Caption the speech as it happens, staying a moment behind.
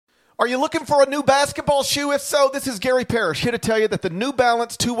Are you looking for a new basketball shoe? If so, this is Gary Parrish here to tell you that the New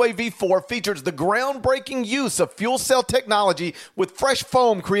Balance 2-Way V4 features the groundbreaking use of fuel cell technology with fresh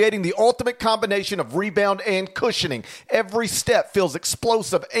foam, creating the ultimate combination of rebound and cushioning. Every step feels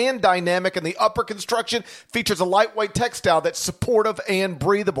explosive and dynamic, and the upper construction features a lightweight textile that's supportive and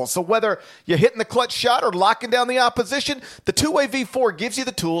breathable. So whether you're hitting the clutch shot or locking down the opposition, the 2-Way V4 gives you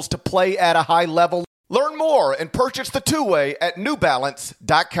the tools to play at a high level. Learn more and purchase the 2-Way at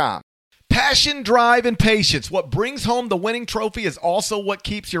newbalance.com. Passion, drive, and patience. What brings home the winning trophy is also what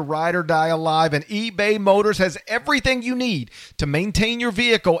keeps your ride or die alive, and eBay Motors has everything you need to maintain your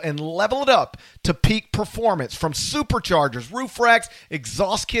vehicle and level it up to peak performance. From superchargers, roof racks,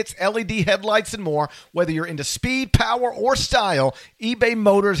 exhaust kits, LED headlights, and more. Whether you're into speed, power, or style, eBay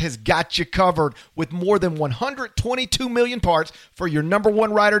Motors has got you covered. With more than 122 million parts for your number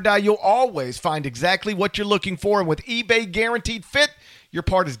one ride or die, you'll always find exactly what you're looking for. And with eBay Guaranteed Fit, your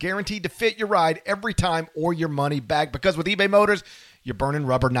part is guaranteed to fit your ride every time or your money back, because with eBay Motors, you're burning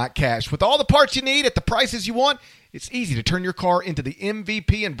rubber, not cash. With all the parts you need at the prices you want, it's easy to turn your car into the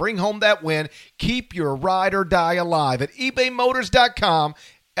MVP and bring home that win. Keep your ride or die alive at ebaymotors.com.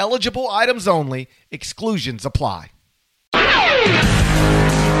 Eligible items only. Exclusions apply.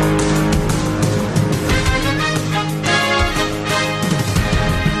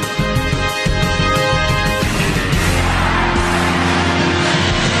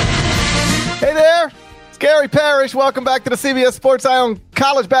 Hey there, it's Gary Parrish. Welcome back to the CBS Sports Eye on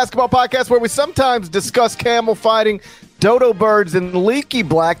College Basketball Podcast, where we sometimes discuss camel fighting, dodo birds, and leaky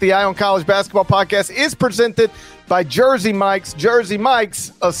black. The Eye on College Basketball Podcast is presented by Jersey Mike's. Jersey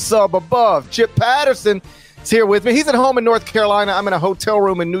Mike's, a sub above. Chip Patterson is here with me. He's at home in North Carolina. I'm in a hotel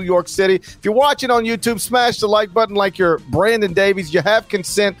room in New York City. If you're watching on YouTube, smash the like button like you're Brandon Davies. You have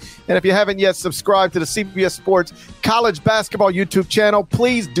consent. And if you haven't yet subscribed to the CBS Sports College Basketball YouTube channel,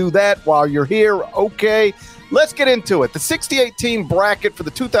 please do that while you're here. Okay, let's get into it. The 68-team bracket for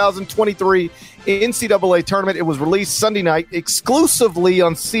the 2023 NCAA tournament. It was released Sunday night exclusively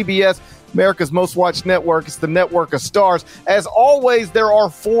on CBS, America's most watched network. It's the network of stars. As always, there are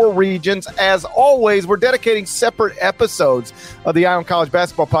 4 regions. As always, we're dedicating separate episodes of the Eye on College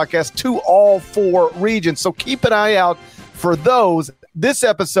Basketball Podcast to all 4 regions. So keep an eye out for those. This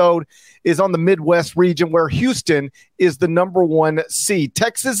episode is on the Midwest region, where Houston is the number 1 seed.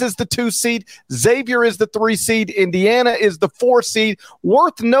 Texas is the 2 seed. Xavier is the 3 seed. Indiana is the 4 seed.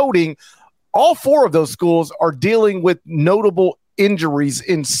 Worth noting, all 4 of those schools are dealing with notable injuries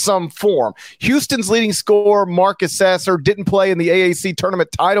in some form. Houston's leading scorer, Marcus Sasser, didn't play in the AAC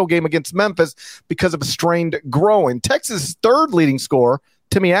tournament title game against Memphis because of a strained groin. Texas' third leading scorer,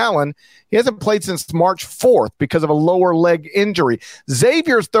 Timmy Allen, he hasn't played since March 4th because of a lower leg injury.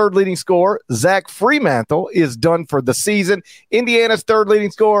 Xavier's third leading scorer, Zach Freemantle, is done for the season. Indiana's third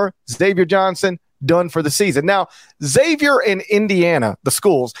leading scorer, Xavier Johnson, done for the season. Now, Xavier and Indiana, the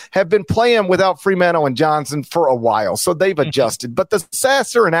schools, have been playing without Fremantle and Johnson for a while, so they've adjusted. But the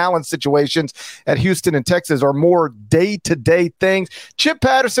Sasser and Allen situations at Houston and Texas are more day-to-day things. Chip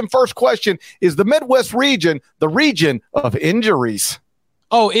Patterson, first question, is the Midwest region the region of injuries?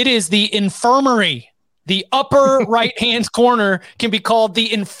 Oh, it is the infirmary. The upper right-hand corner can be called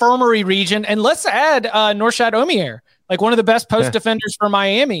the infirmary region. And let's add Norshad Omier, like one of the best post defenders for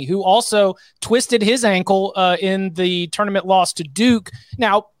Miami, who also twisted his ankle in the tournament loss to Duke.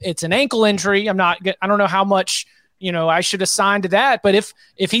 Now, it's an ankle injury. I don't know how much, I should assign to that. But if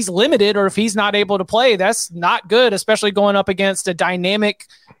he's limited or if he's not able to play, that's not good, especially going up against a dynamic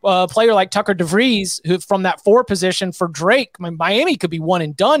player like Tucker DeVries, who from that 4 position for Drake. Miami could be one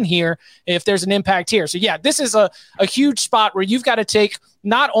and done here if there's an impact here. So, yeah, this is a huge spot where you've got to take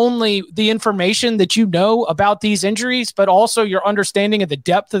not only the information that you know about these injuries, but also your understanding of the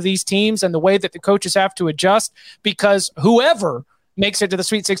depth of these teams and the way that the coaches have to adjust, because whoever makes it to the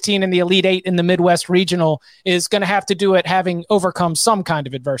Sweet 16 and the Elite 8 in the Midwest Regional is going to have to do it having overcome some kind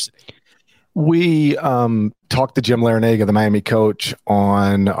of adversity. We talked to Jim Larinaga, the Miami coach,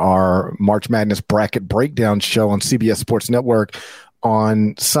 on our March Madness bracket breakdown show on CBS Sports Network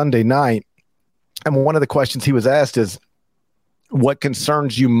on Sunday night. And one of the questions he was asked is, what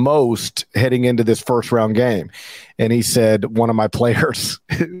concerns you most heading into this first round game? And he said, one of my players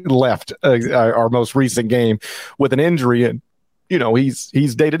left our most recent game with an injury, and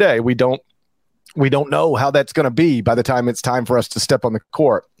he's day to day. We don't know how that's going to be by the time it's time for us to step on the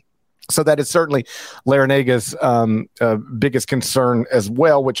court. So that is certainly Larinaga's biggest concern as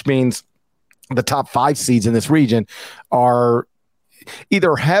well, which means the top 5 seeds in this region are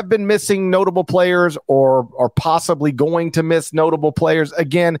either have been missing notable players or are possibly going to miss notable players.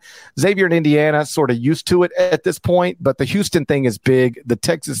 Again, Xavier in Indiana sort of used to it at this point, but the Houston thing is big. The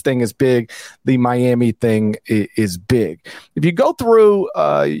Texas thing is big. The Miami thing is big. If you go through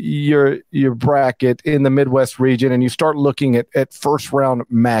your bracket in the Midwest region and you start looking at first round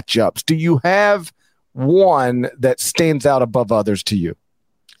matchups, do you have one that stands out above others to you?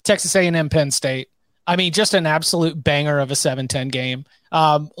 Texas A&M Penn State. I mean, just an absolute banger of a 7-10 game.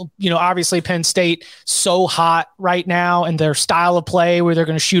 Obviously Penn State so hot right now and their style of play where they're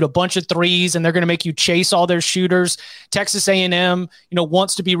going to shoot a bunch of threes and they're going to make you chase all their shooters. Texas A&M,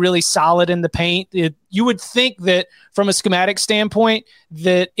 wants to be really solid in the paint. You would think that from a schematic standpoint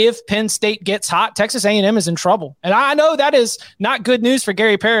that if Penn State gets hot, Texas A&M is in trouble. And I know that is not good news for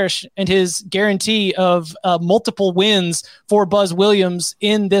Gary Parrish and his guarantee of multiple wins for Buzz Williams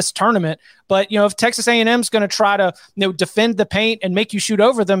in this tournament. But, if Texas A&M is going to try to defend the paint and make you shoot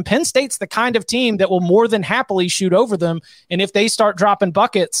over them, Penn State's the kind of team that will more than happily shoot over them. And if they start dropping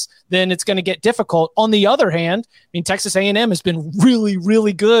buckets, then it's going to get difficult. On the other hand, Texas A&M has been really,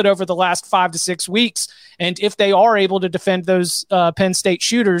 really good over the last 5 to 6 weeks. And if they are able to defend those Penn State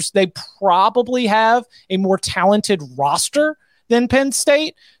shooters, they probably have a more talented roster than Penn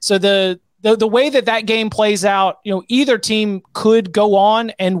State. So the way that game plays out, either team could go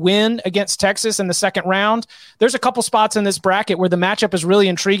on and win against Texas in the second round. There's a couple spots in this bracket where the matchup is really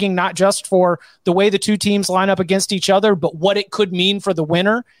intriguing, not just for the way the two teams line up against each other, but what it could mean for the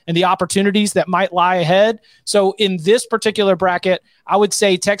winner and the opportunities that might lie ahead. So in this particular bracket, I would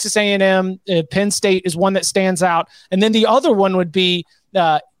say Texas A&M, Penn State is one that stands out. And then the other one would be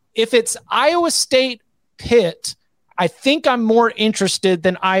if it's Iowa State, Pitt, I think I'm more interested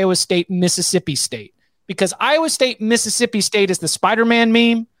than Iowa State, Mississippi State, because Iowa State, Mississippi State is the Spider-Man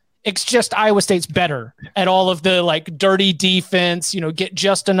meme. It's just Iowa State's better at all of the dirty defense, get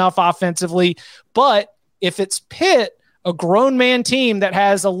just enough offensively. But if it's Pitt, a grown man team that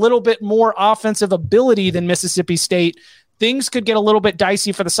has a little bit more offensive ability than Mississippi State, things could get a little bit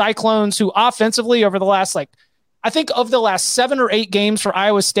dicey for the Cyclones, who offensively over the last, I think of the last 7 or 8 games for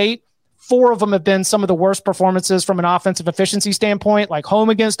Iowa State, 4 of them have been some of the worst performances from an offensive efficiency standpoint, like home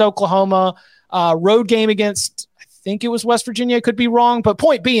against Oklahoma, road game against, I think it was West Virginia. I could be wrong. But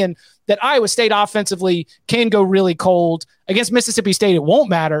point being that Iowa State offensively can go really cold. Against Mississippi State, it won't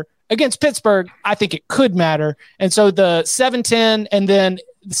matter. Against Pittsburgh, I think it could matter. And so the 7-10 and then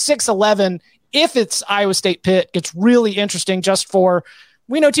the 6-11, if it's Iowa State Pitt, gets really interesting just for,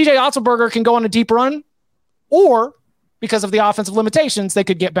 we know TJ Otzelberger can go on a deep run, or because of the offensive limitations, they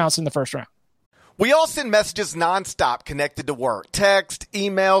could get bounced in the first round. We all send messages nonstop connected to work. Text,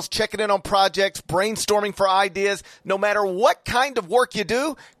 emails, checking in on projects, brainstorming for ideas. No matter what kind of work you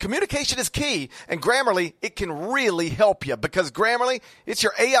do, communication is key. And Grammarly, it can really help you because Grammarly, it's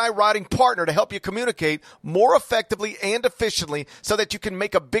your AI writing partner to help you communicate more effectively and efficiently so that you can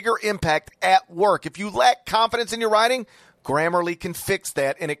make a bigger impact at work. If you lack confidence in your writing, Grammarly can fix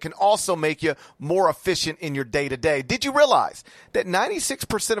that, and it can also make you more efficient in your day-to-day. Did you realize that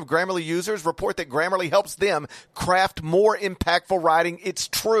 96% of Grammarly users report that Grammarly helps them craft more impactful writing? It's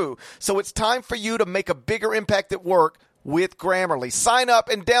true. So it's time for you to make a bigger impact at work with Grammarly. Sign up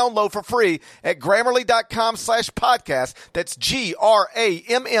and download for free at Grammarly.com/podcast. That's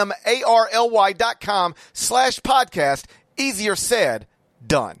GRAMMARLY.com/podcast. Easier said,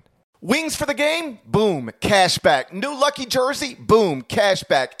 done. Wings for the game? Boom, cashback. New lucky jersey? Boom,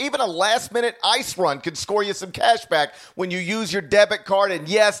 cashback. Even a last-minute ice run can score you some cashback when you use your debit card. And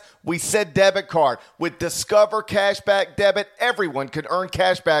yes, we said debit card. With Discover Cashback Debit, everyone can earn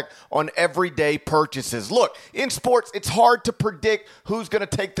cashback on everyday purchases. Look, in sports, it's hard to predict who's going to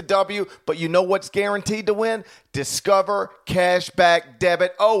take the W, but you know what's guaranteed to win? Discover Cashback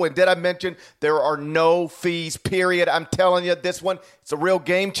Debit. Oh, and did I mention there are no fees, period? I'm telling you, this one, it's a real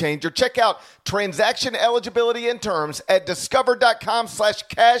game changer. Check out transaction eligibility and terms at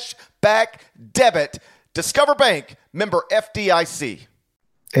discover.com/cashbackdebit. Discover Bank, member FDIC.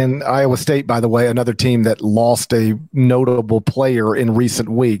 And Iowa State, by the way, another team that lost a notable player in recent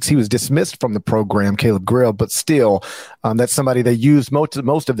weeks. He was dismissed from the program, Caleb Grill, but still, that's somebody they used most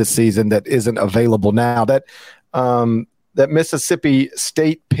of the season that isn't available now. That Mississippi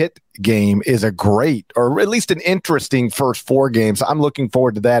State Pitt game is a great, or at least an interesting first 4 games. I'm looking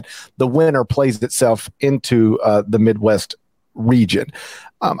forward to that. The winner plays itself into the Midwest region.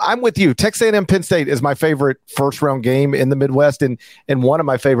 I'm with you. Texas A&M Penn State is my favorite first-round game in the Midwest and one of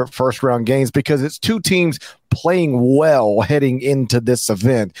my favorite first-round games because it's two teams playing well heading into this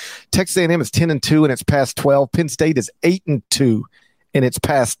event. Texas A&M is 10-2 in its past 12. Penn State is 8-2 in its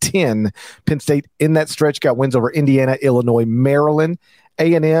past 10. Penn State in that stretch got wins over Indiana, Illinois, Maryland.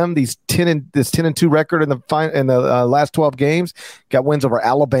 A&M, this 10-2 record in the last 12 games, got wins over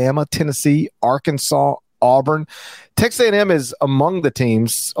Alabama, Tennessee, Arkansas, Auburn. Texas A&M is among the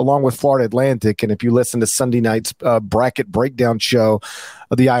teams, along with Florida Atlantic. And if you listen to Sunday night's bracket breakdown show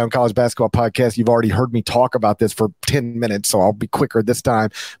of the Eye on College Basketball podcast, you've already heard me talk about this for 10 minutes, so I'll be quicker this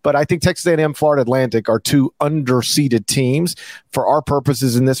time. But I think Texas A&M, Florida Atlantic are two underseeded teams. For our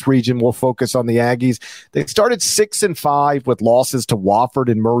purposes in this region, we'll focus on the Aggies. They started 6-5 with losses to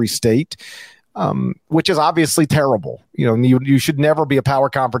Wofford and Murray State. Which is obviously terrible. You should never be a power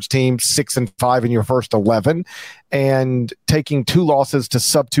conference team 6-5 in your first 11, and taking 2 losses to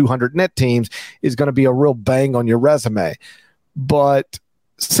sub 200 net teams is going to be a real bang on your resume. But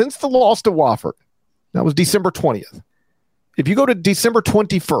since the loss to Wofford, that was December 20th. If you go to December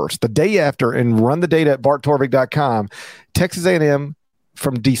 21st, the day after, and run the data at barttorvik.com, Texas A&M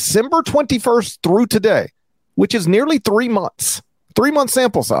from December 21st through today, which is nearly 3 months, 3-month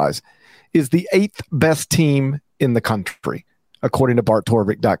sample size, is the 8th best team in the country, according to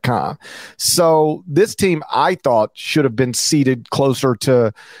barttorvik.com. So this team, I thought, should have been seeded closer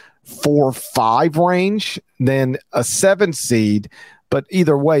to 4-5 range than a 7 seed. But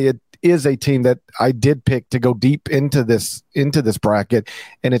either way, it is a team that I did pick to go deep into this bracket,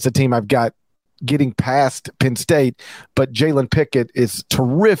 and it's a team I've got getting past Penn State. But Jalen Pickett is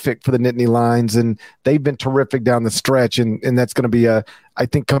terrific for the Nittany Lions, and they've been terrific down the stretch, and that's going to be a, I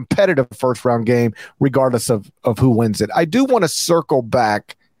think, competitive first-round game regardless of who wins it. I do want to circle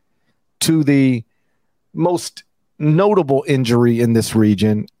back to the most notable injury in this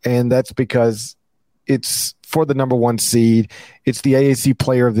region, and that's because it's for the number 1 seed. It's the AAC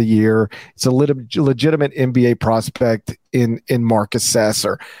Player of the Year. It's a legitimate NBA prospect in Marcus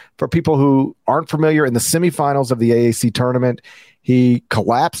Sasser. For people who aren't familiar, in the semifinals of the AAC tournament, he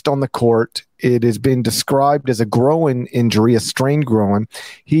collapsed on the court. It has been described as a groin injury, a strained groin.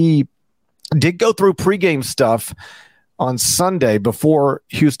 He did go through pregame stuff on Sunday before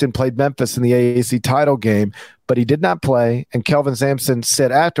Houston played Memphis in the AAC title game, but he did not play, and Kelvin Sampson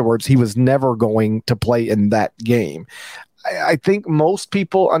said afterwards he was never going to play in that game. I think most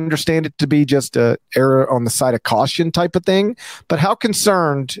people understand it to be just a error on the side of caution type of thing, but how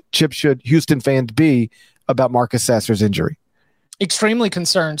concerned, Chip, should Houston fans be about Marcus Sasser's injury? Extremely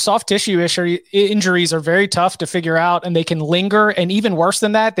concerned. Soft tissue injuries are very tough to figure out, and they can linger. And even worse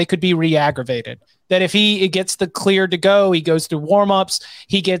than that, they could be re-aggravated. That if he gets the clear to go, he goes to warm-ups,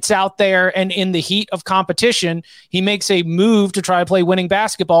 he gets out there, and in the heat of competition, he makes a move to try to play winning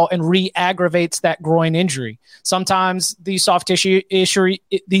basketball and re-aggravates that groin injury. Sometimes these soft tissue injuries,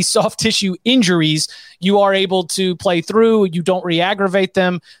 you are able to play through. You don't re-aggravate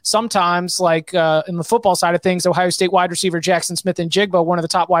them. Sometimes, like in the football side of things, Ohio State wide receiver Jackson Smith-Njigba, one of the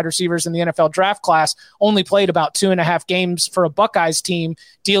top wide receivers in the NFL draft class, only played about 2.5 games for a Buckeyes team,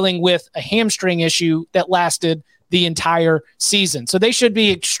 dealing with a hamstring issue that lasted the entire season. So they should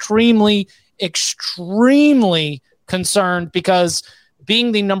be extremely, extremely concerned, because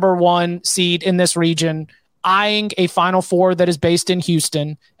being the number 1 seed in this region, eyeing a Final Four that is based in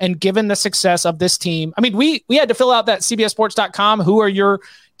Houston, and given the success of this team, I mean, we had to fill out that CBSSports.com, who are your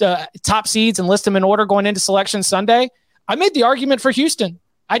top seeds, and list them in order going into Selection Sunday. I made the argument for Houston.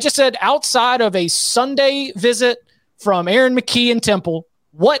 I just said, outside of a Sunday visit from Aaron McKee and Temple,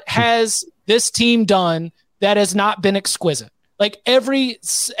 what has this team done that has not been exquisite? Like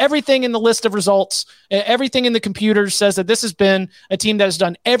everything in the list of results, everything in the computers says that this has been a team that has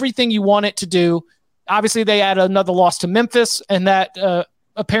done everything you want it to do. Obviously, they had another loss to Memphis, and that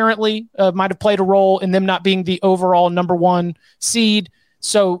apparently might have played a role in them not being the overall number 1 seed.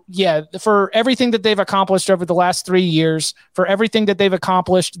 So, yeah, for everything that they've accomplished over the last 3 years, for everything that they've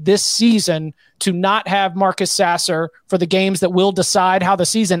accomplished this season, to not have Marcus Sasser for the games that will decide how the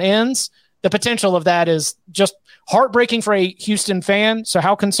season ends, the potential of that is just heartbreaking for a Houston fan. So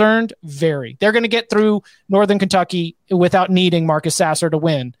how concerned? Very. They're going to get through Northern Kentucky without needing Marcus Sasser to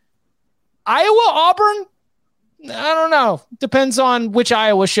win. Iowa, Auburn? I don't know. Depends on which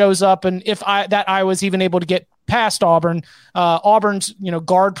Iowa shows up, and if that Iowa's even able to get past Auburn. Auburn's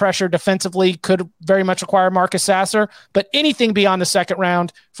guard pressure defensively could very much require Marcus Sasser, but anything beyond the second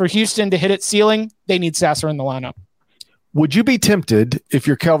round for Houston to hit its ceiling, they need Sasser in the lineup. Would you be tempted, if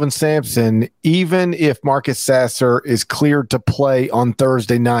you're Kelvin Sampson, even if Marcus Sasser is cleared to play on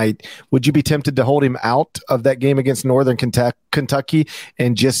Thursday night, would you be tempted to hold him out of that game against Northern Kentucky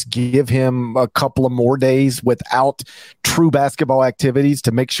and just give him a couple of more days without true basketball activities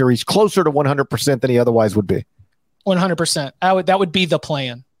to make sure he's closer to 100% than he otherwise would be? 100%. That would be the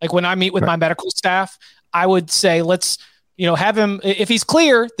plan. Like when I meet with my medical staff, I would say, let's have him. If he's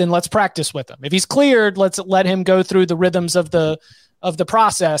clear, then let's practice with him. If he's cleared, let's let him go through the rhythms of the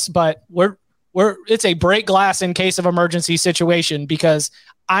process. But it's a break glass in case of emergency situation, because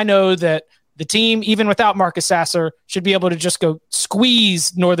I know that the team, even without Marcus Sasser, should be able to just go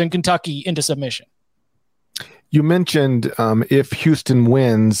squeeze Northern Kentucky into submission. You mentioned if Houston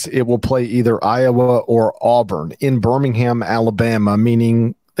wins, it will play either Iowa or Auburn in Birmingham, Alabama,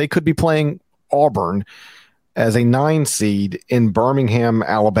 meaning they could be playing Auburn as a 9 seed in Birmingham,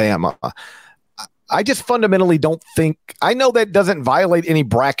 Alabama. I just fundamentally don't think – I know that doesn't violate any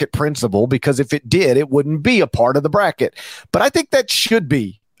bracket principle, because if it did, it wouldn't be a part of the bracket. But I think that should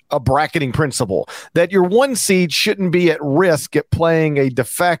be a bracketing principle, that your 1 seed shouldn't be at risk at playing a de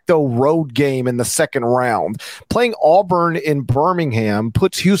facto road game in the second round. Playing Auburn in Birmingham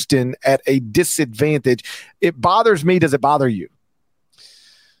puts Houston at a disadvantage. It bothers me. Does it bother you?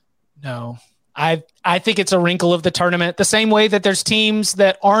 No. I think it's a wrinkle of the tournament, the same way that there's teams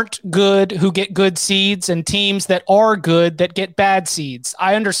that aren't good who get good seeds and teams that are good that get bad seeds.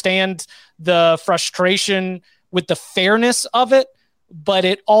 I understand the frustration with the fairness of it, but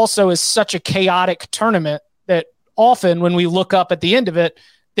it also is such a chaotic tournament that often when we look up at the end of it,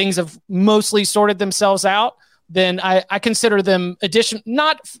 things have mostly sorted themselves out. Then I consider them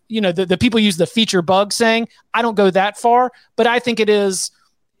not, the people use the feature bug saying, I don't go that far, but I think it is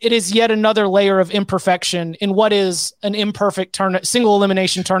yet another layer of imperfection in what is an imperfect single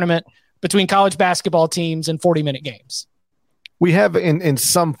elimination tournament between college basketball teams and 40-minute games. We have in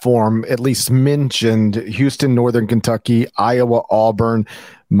some form at least mentioned Houston, Northern Kentucky, Iowa, Auburn,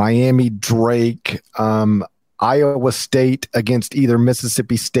 Miami, Drake, Iowa State against either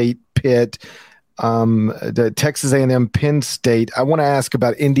Mississippi State, Pitt, the Texas A&M, Penn State. I want to ask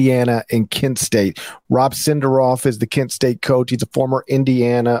about Indiana and Kent State. Rob Senderoff is the Kent State coach. He's a former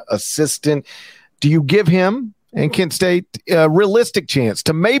Indiana assistant. Do you give him and Kent State a realistic chance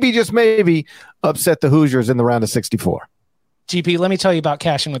to maybe, just maybe, upset the Hoosiers in the round of 64? GP, let me tell you about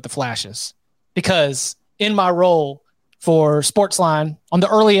Cashing with the Flashes, because in my role for Sportsline on the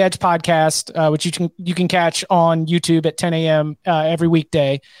Early Edge podcast, which you can catch on YouTube at 10 a.m. Every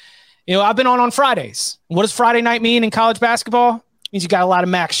weekday, I've been on Fridays. What does Friday night mean in college basketball? It means you got a lot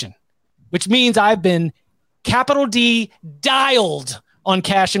of action, which means I've been capital D dialed on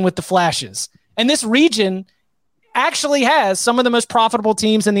Cashing with the Flashes. And this region actually has some of the most profitable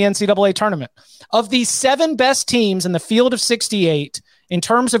teams in the NCAA tournament. Of the 7 best teams in the field of 68, in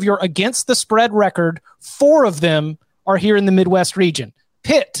terms of your against the spread record, 4 of them are here in the Midwest region.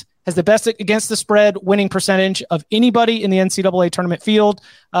 Pitt has the best against the spread winning percentage of anybody in the NCAA tournament field.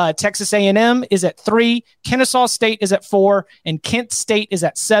 Texas A&M is at 3, Kennesaw State is at 4, and Kent State is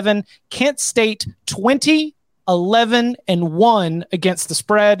at 7. Kent State 20, 11, and 1 against the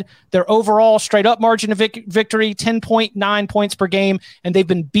spread. Their overall straight up margin of victory, 10.9 points per game, and they've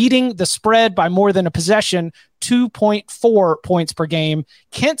been beating the spread by more than a possession, 2.4 points per game.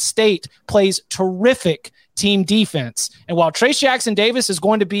 Kent State plays terrific team defense. And while Trace Jackson Davis is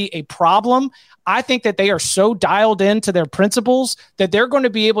going to be a problem, I think that they are so dialed into their principles that they're going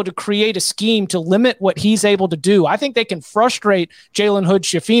to be able to create a scheme to limit what he's able to do. I think they can frustrate Jalen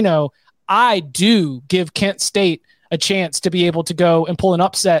Hood-Schifino. I do give Kent State a chance to be able to go and pull an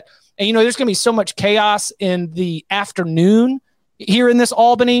upset. And, there's going to be so much chaos in the afternoon here in this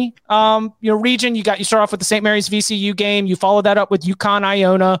Albany, region. You start off with the St. Mary's VCU game. You follow that up with UConn,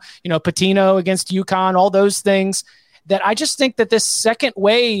 Iona, Patino against UConn, all those things, that I just think that this second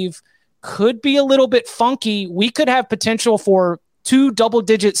wave could be a little bit funky. We could have potential for 2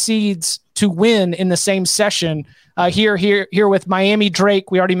 double-digit seeds to win in the same session here with Miami,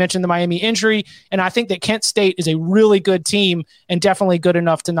 Drake. We already mentioned the Miami injury, and I think that Kent State is a really good team and definitely good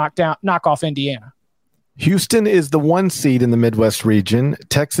enough to knock off Indiana. Houston is the 1 seed in the Midwest region.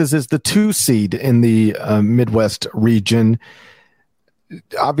 Texas is the 2 seed in the Midwest region.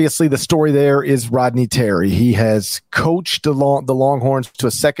 Obviously, the story there is Rodney Terry. He has coached the Longhorns to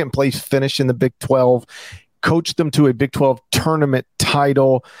a second-place finish in the Big 12, coached them to a Big 12 tournament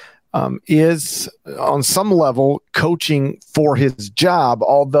title, is on some level coaching for his job,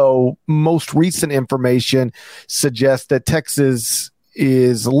 although most recent information suggests that Texas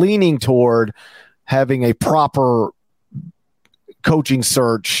is leaning toward having a proper coaching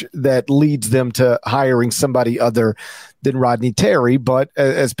search that leads them to hiring somebody other than Rodney Terry. But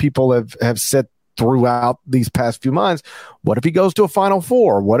as people have said throughout these past few months, what if he goes to a Final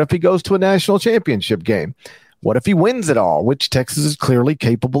Four? What if he goes to a national championship game? What if he wins it all, which Texas is clearly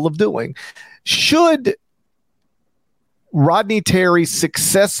capable of doing? Should Rodney Terry's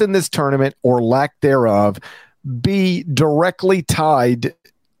success in this tournament or lack thereof be directly tied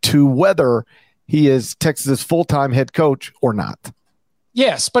to whether he is Texas's full-time head coach or not.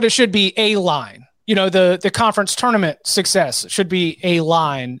 Yes, but it should be a line. The conference tournament success should be a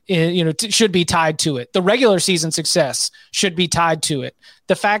line, should be tied to it. The regular season success should be tied to it.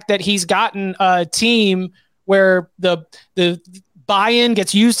 The fact that he's gotten a team where the buy-in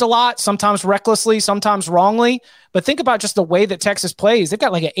gets used a lot, sometimes recklessly, sometimes wrongly. But think about just the way that Texas plays. They've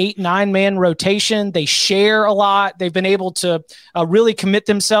got like an 8-9 man rotation. They share a lot. They've been able to really commit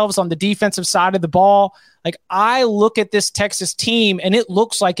themselves on the defensive side of the ball. Like, I look at this Texas team and it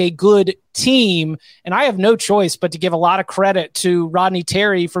looks like a good team. And I have no choice but to give a lot of credit to Rodney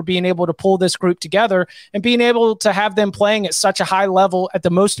Terry for being able to pull this group together and being able to have them playing at such a high level at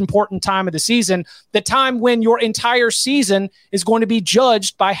the most important time of the season, the time when your entire season is going to be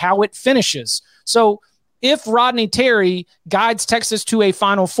judged by how it finishes. So if Rodney Terry guides Texas to a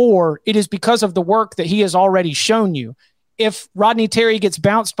Final Four, it is because of the work that he has already shown you. If Rodney Terry gets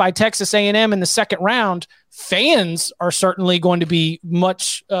bounced by Texas A&M in the second round, fans are certainly going to be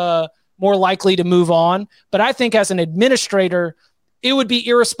much more likely to move on. But I think as an administrator, it would be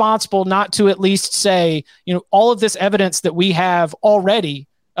irresponsible not to at least say, all of this evidence that we have already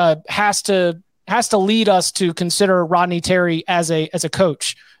has to lead us to consider Rodney Terry as a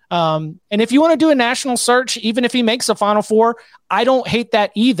coach. And if you want to do a national search, even if he makes a Final Four, I don't hate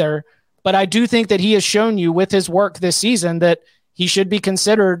that either. But I do think that he has shown you with his work this season that he should be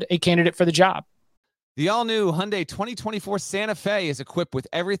considered a candidate for the job. The all-new Hyundai 2024 Santa Fe is equipped with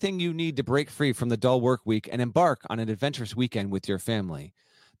everything you need to break free from the dull work week and embark on an adventurous weekend with your family.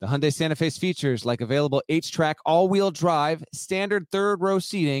 The Hyundai Santa Fe's features like available H-Track all-wheel drive, standard third-row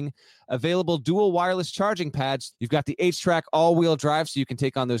seating, available dual wireless charging pads. You've got the H-Track all-wheel drive so you can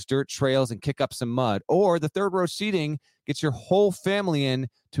take on those dirt trails and kick up some mud. Or the third-row seating gets your whole family in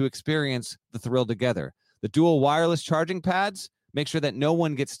to experience the thrill together. The dual wireless charging pads make sure that no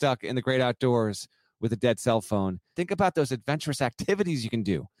one gets stuck in the great outdoors with a dead cell phone. Think about those adventurous activities you can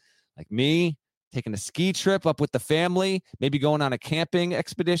do. Like me, taking a ski trip up with the family, maybe going on a camping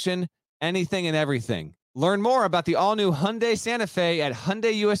expedition, anything and everything. Learn more about the all-new Hyundai Santa Fe at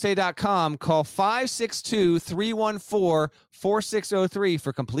HyundaiUSA.com. Call 562-314-4603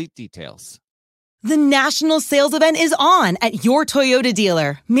 for complete details. The national sales event is on at your Toyota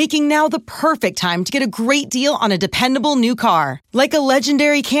dealer, making now the perfect time to get a great deal on a dependable new car. Like a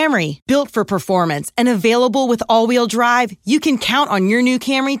legendary Camry, built for performance and available with all-wheel drive, you can count on your new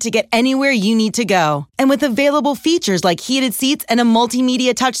Camry to get anywhere you need to go. And with available features like heated seats and a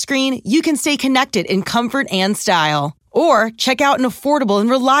multimedia touchscreen, you can stay connected in comfort and style. Or check out an affordable and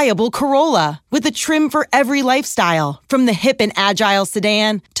reliable Corolla with a trim for every lifestyle. From the hip and agile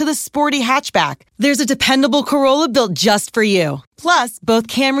sedan to the sporty hatchback, there's a dependable Corolla built just for you. Plus, both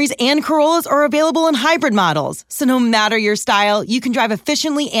Camrys and Corollas are available in hybrid models, so no matter your style, you can drive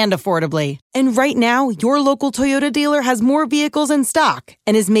efficiently and affordably. And right now, your local Toyota dealer has more vehicles in stock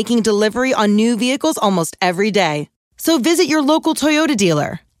and is making delivery on new vehicles almost every day. So visit your local Toyota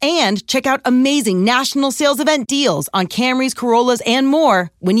dealer. And check out amazing national sales event deals on Camrys, Corollas, and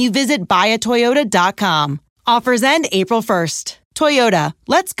more when you visit buyatoyota.com. Offers end April 1st. Toyota,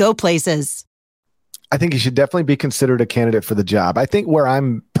 let's go places. I think he should definitely be considered a candidate for the job. I think where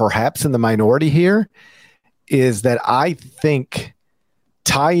I'm perhaps in the minority here is that I think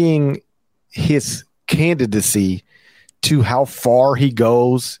tying his candidacy to how far he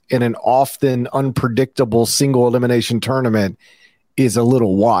goes in an often unpredictable single elimination tournament is a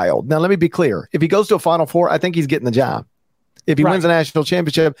little wild. Now, let me be clear. If he goes to a Final Four, I think he's getting the job. If he wins a national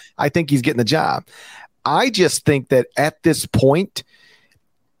championship, I think he's getting the job. I just think that at this point,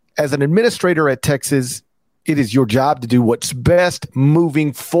 as an administrator at Texas, it is your job to do what's best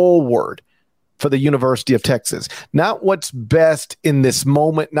moving forward for the University of Texas. Not what's best in this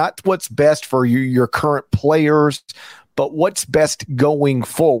moment, not what's best for your current players, but what's best going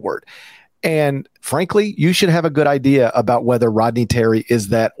forward. And frankly, you should have a good idea about whether Rodney Terry is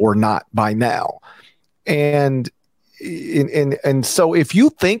that or not by now. And so if you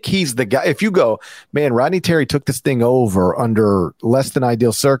think he's the guy, if you go, man, Rodney Terry took this thing over under less than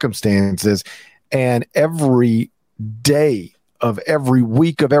ideal circumstances, and every day of every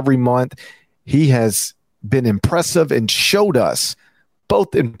week of every month, he has been impressive and showed us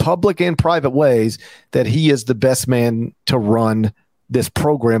both in public and private ways that he is the best man to run this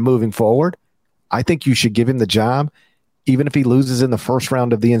program moving forward, I think you should give him the job, even if he loses in the first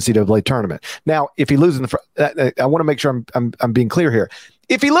round of the NCAA tournament. Now, if he loses I want to make sure I'm being clear here.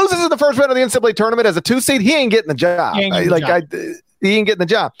 If he loses in the first round of the NCAA tournament as a 2 seed, he ain't getting the job. He ain't getting the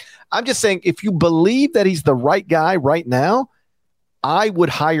job. I'm just saying, if you believe that he's the right guy right now, I would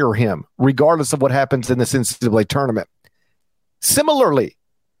hire him regardless of what happens in this NCAA tournament. Similarly,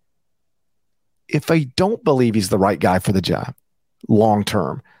 if I don't believe he's the right guy for the job long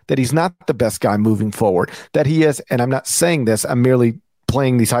term, that he's not the best guy moving forward, that he is, and I'm not saying this, I'm merely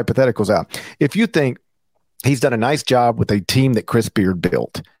playing these hypotheticals out. If you think he's done a nice job with a team that Chris Beard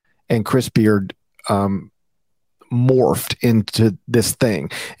built, and Chris Beard morphed into this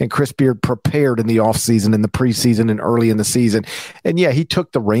thing, and Chris Beard prepared in the offseason, in the preseason, and early in the season, and yeah, he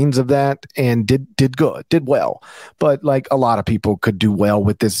took the reins of that and did well. But like a lot of people could do well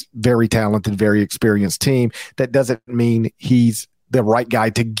with this very talented, very experienced team. That doesn't mean he's the right guy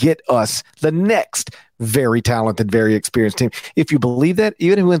to get us the next very talented, very experienced team. If you believe that,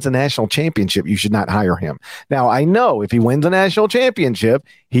 even if he wins a national championship, you should not hire him. Now, I know if he wins a national championship,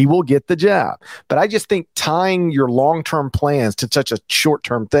 he will get the job. But I just think tying your long-term plans to such a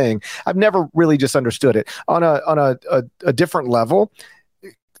short-term thing, I've never really just understood it. On a different level,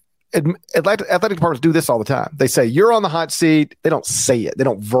 athletic departments do this all the time. They say, you're on the hot seat. They don't say it. They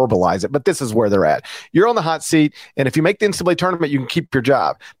don't verbalize it, but this is where they're at. You're on the hot seat, and if you make the NCAA tournament, you can keep your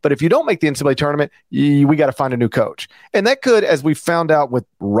job. But if you don't make the NCAA tournament, we got to find a new coach. And that could, as we found out with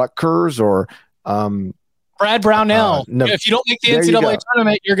Rutgers or Brad Brownell. No, if you don't make the NCAA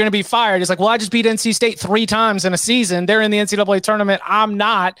tournament, you're going to be fired. It's like, well, I just beat NC State 3 times in a season. They're in the NCAA tournament. I'm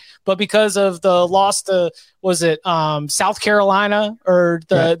not. But because of the loss to, was it South Carolina or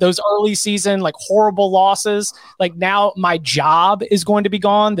those early season, like horrible losses, like now my job is going to be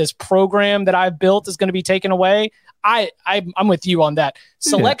gone. This program that I've built is going to be taken away. I'm with you on that.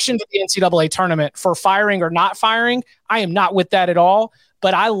 Selection to the NCAA tournament for firing or not firing, I am not with that at all.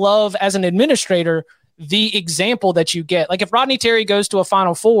 But I love, as an administrator, the example that you get. Like if Rodney Terry goes to a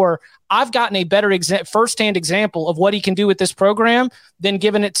Final Four, I've gotten a better firsthand example of what he can do with this program than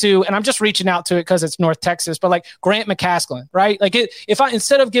giving it to, and I'm just reaching out to it because it's North Texas, but like Grant McCaskill, right? Like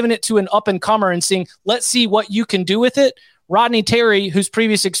instead of giving it to an up and comer and saying, let's see what you can do with it, Rodney Terry, whose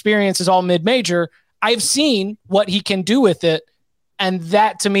previous experience is all mid-major, I've seen what he can do with it. And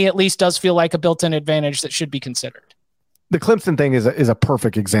that to me at least does feel like a built-in advantage that should be considered. The Clemson thing is a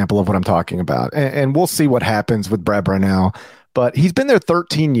perfect example of what I'm talking about. And we'll see what happens with Brad Brownell. But he's been there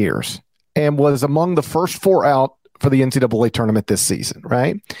 13 years and was among the first 4 out for the NCAA tournament this season,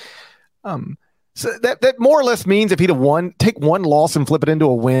 right? So that more or less means if he'd have take one loss and flip it into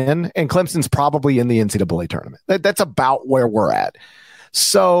a win, and Clemson's probably in the NCAA tournament. That's about where we're at.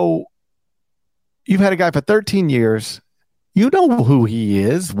 So you've had a guy for 13 years. You know who he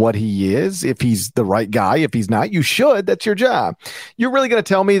is, what he is, if he's the right guy, if he's not, you should. That's your job. You're really going to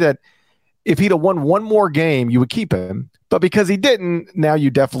tell me that if he'd have won one more game, you would keep him. But because he didn't, now you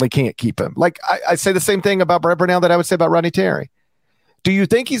definitely can't keep him. Like I say the same thing about Brad Brownell that I would say about Rodney Terry. Do you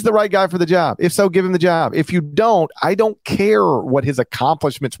think he's the right guy for the job? If so, give him the job. If you don't, I don't care what his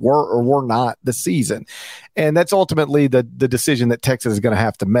accomplishments were or were not this season. And that's ultimately the decision that Texas is going to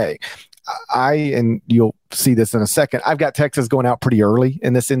have to make. And you'll see this in a second, I've got Texas going out pretty early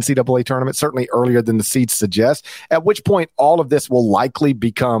in this NCAA tournament, certainly earlier than the seeds suggest, at which point all of this will likely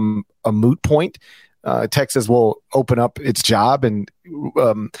become a moot point. Texas will open up its job and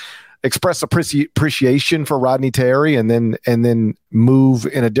express appreciation for Rodney Terry and then move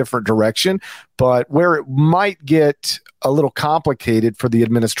in a different direction. But where it might get a little complicated for the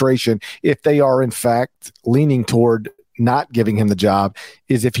administration, if they are in fact leaning toward not giving him the job,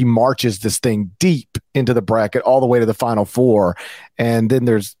 is if he marches this thing deep into the bracket all the way to the Final Four. And then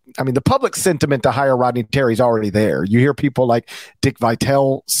the public sentiment to hire Rodney Terry is already there. You hear people like Dick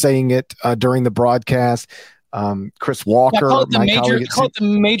Vitale saying it during the broadcast. Chris Walker, call it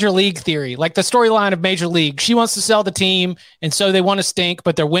the major league theory, like the storyline of Major League. She wants to sell the team, and so they want to stink,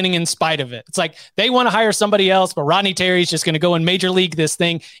 but they're winning in spite of it. It's like they want to hire somebody else, but Rodney Terry's just going to go and Major League this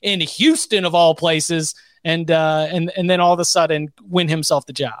thing in Houston of all places, and then all of a sudden win himself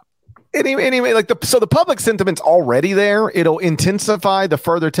the job. Anyway, so the public sentiment's already there. It'll intensify the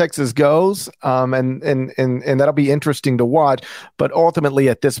further Texas goes, and that'll be interesting to watch. But ultimately,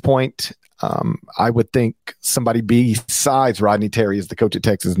 at this point, I would think somebody besides Rodney Terry is the coach at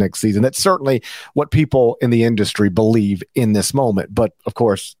Texas next season. That's certainly what people in the industry believe in this moment. But of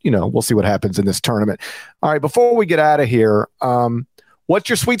course, we'll see what happens in this tournament. All right, before we get out of here, what's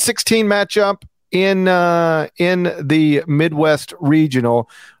your Sweet 16 matchup in the Midwest Regional?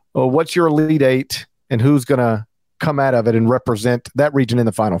 What's your Elite Eight, and who's going to come out of it and represent that region in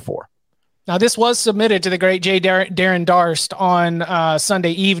the Final Four? Now, this was submitted to the great Darren Darst on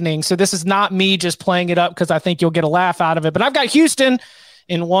Sunday evening, so this is not me just playing it up because I think you'll get a laugh out of it. But I've got Houston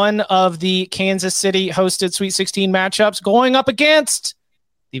in one of the Kansas City-hosted Sweet 16 matchups going up against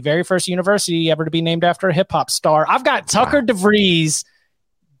the very first university ever to be named after a hip-hop star. I've got Tucker DeVries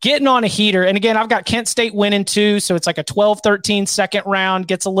getting on a heater. And again, I've got Kent State winning too. So it's like a 12-13 second round,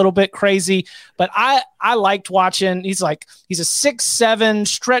 gets a little bit crazy. But I liked watching. He's a 6'7",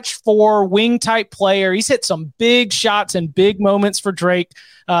 stretch 4, wing type player. He's hit some big shots and big moments for Drake.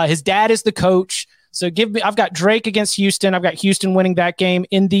 His dad is the coach. So I've got Drake against Houston. I've got Houston winning that game.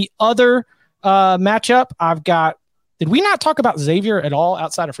 In the other matchup, I've got, did we not talk about Xavier at all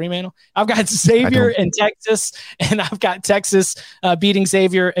outside of Fremantle? I've got Xavier and Texas, and I've got Texas beating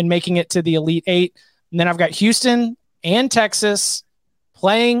Xavier and making it to the Elite Eight. And then I've got Houston and Texas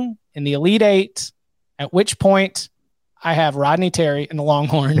playing in the Elite Eight, at which point I have Rodney Terry and the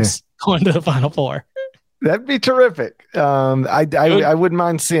Longhorns going to the Final Four. That'd be terrific. I wouldn't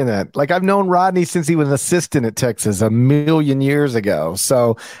mind seeing that. Like, I've known Rodney since he was an assistant at Texas a million years ago.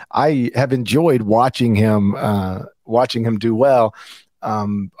 So I have enjoyed watching him do well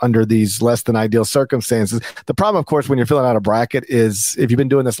under these less than ideal circumstances. The problem, of course, when you're filling out a bracket is if you've been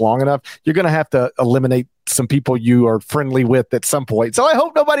doing this long enough, you're going to have to eliminate some people you are friendly with at some point. So I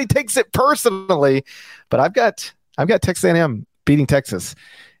hope nobody takes it personally, but I've got Texas A&M beating Texas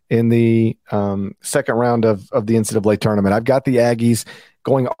in the second round of the NCAA tournament. I've got the Aggies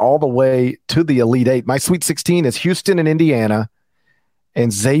going all the way to the Elite Eight. My Sweet 16 is Houston and Indiana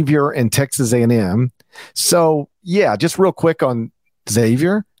and Xavier and Texas A&M. So, yeah, just real quick on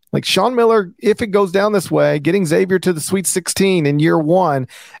Xavier. Like, Sean Miller, if it goes down this way, getting Xavier to the Sweet 16 in year one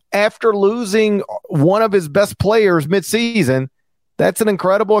after losing one of his best players midseason, that's an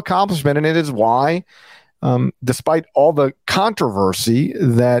incredible accomplishment, and it is why despite all the controversy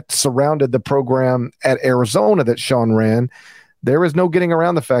that surrounded the program at Arizona that Sean ran, there is no getting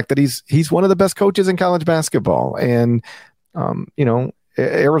around the fact that he's one of the best coaches in college basketball. And,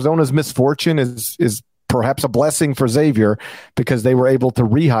 Arizona's misfortune is perhaps a blessing for Xavier because they were able to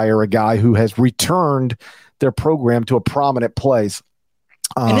rehire a guy who has returned their program to a prominent place.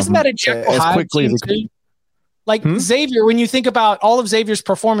 And isn't that a Jekyll Hyde team too? Like Xavier, when you think about all of Xavier's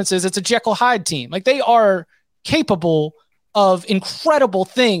performances, it's a Jekyll Hyde team. Like, they are capable of incredible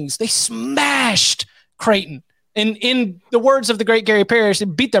things. They smashed Creighton. And in the words of the great Gary Parrish, they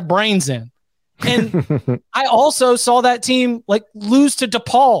beat their brains in. And I also saw that team lose to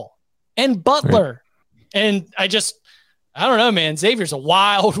DePaul and Butler. Right. And I don't know, man. Xavier's a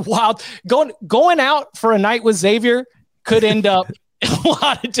wild going out for a night with Xavier could end up in a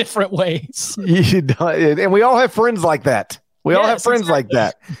lot of different ways. And we all have friends like that. All have friends like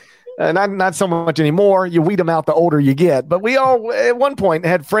that. Not so much anymore. You weed them out the older you get. But we all, at one point,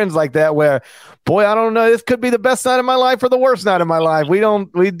 had friends like that where, boy, I don't know, this could be the best night of my life or the worst night of my life. We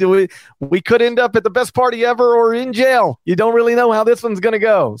could end up at the best party ever or in jail. You don't really know how this one's going to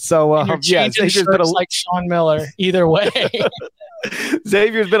go. So, Xavier's been like Sean Miller. Either way.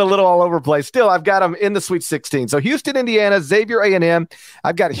 Xavier's been a little all over the place. Still, I've got them in the Sweet 16. So Houston, Indiana, Xavier A&M.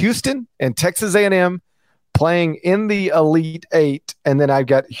 I've got Houston and Texas A&M playing in the Elite Eight, and then I've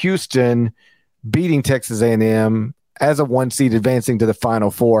got Houston beating Texas A&M as a 1 seed, advancing to the Final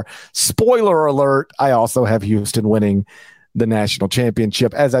Four. Spoiler alert, I also have Houston winning the national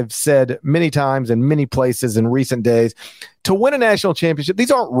championship. As I've said many times in many places in recent days, to win a national championship,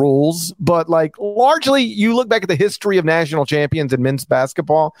 these aren't rules, but largely you look back at the history of national champions in men's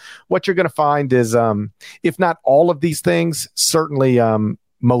basketball, what you're going to find is, if not all of these things, certainly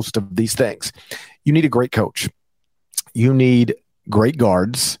most of these things. You need a great coach. You need great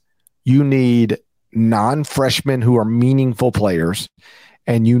guards. You need non-freshmen who are meaningful players.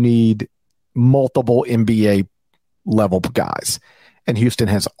 And you need multiple NBA level guys. And Houston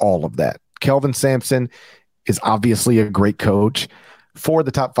has all of that. Kelvin Sampson is obviously a great coach. 4 of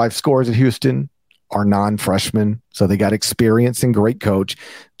the top 5 scorers at Houston are non-freshmen, so they got experience and great coach.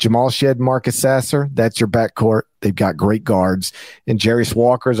 Jamal Shed, Marcus Sasser, that's your backcourt. They've got great guards. And Jarius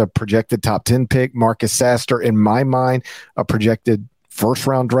Walker is a projected top 10 pick. Marcus Sasser, in my mind, a projected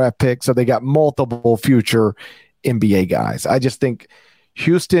first-round draft pick. So they got multiple future NBA guys. I just think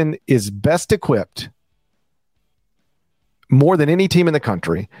Houston is best equipped, more than any team in the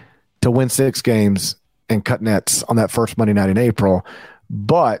country, to win 6 games and cut nets on that first Monday night in April.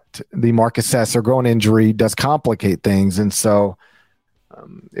 But the Marcus Sasser groin injury does complicate things. And so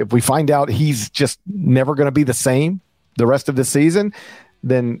if we find out he's just never going to be the same the rest of the season,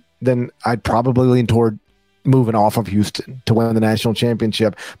 then I'd probably lean toward moving off of Houston to win the national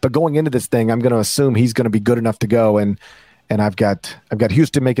championship. But going into this thing, I'm going to assume he's going to be good enough to go. And I've got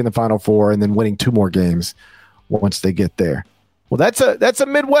Houston making the Final Four and then winning 2 more games once they get there. Well, that's a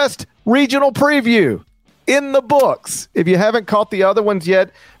Midwest regional preview in the books. If you haven't caught the other ones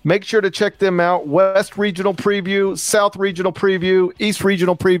yet, make sure to check them out. West Regional Preview, South Regional Preview, East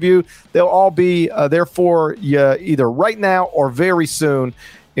Regional Preview. They'll all be there for you either right now or very soon.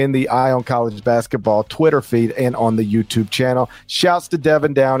 in the Eye on College Basketball Twitter feed and on the YouTube channel. Shouts to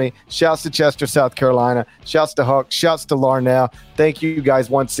Devin Downey. Shouts to Chester, South Carolina. Shouts to Huck. Shouts to Larnell. Thank you guys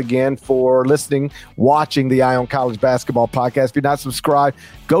once again for listening, watching the Eye on College Basketball podcast. If you're not subscribed,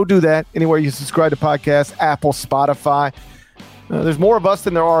 go do that anywhere you subscribe to podcasts, Apple, Spotify. There's more of us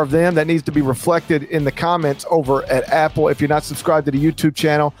than there are of them. That needs to be reflected in the comments over at Apple. If you're not subscribed to the YouTube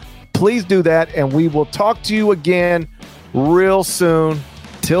channel, please do that, and we will talk to you again real soon.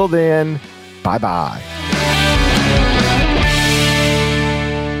 Till then, bye-bye.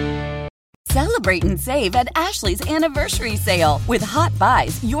 Celebrate and save at Ashley's Anniversary Sale. With Hot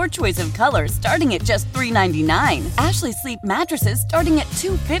Buys, your choice of colors starting at just $3.99. Ashley Sleep mattresses starting at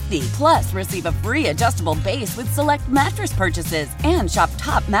 $2.50. Plus, receive a free adjustable base with select mattress purchases. And shop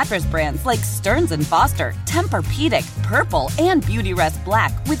top mattress brands like Stearns & Foster, Tempur-Pedic, Purple, and Beautyrest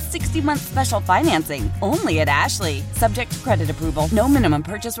Black with 60-month special financing. Only at Ashley. Subject to credit approval. No minimum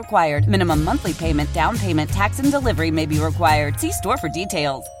purchase required. Minimum monthly payment, down payment, tax, and delivery may be required. See store for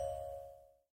details.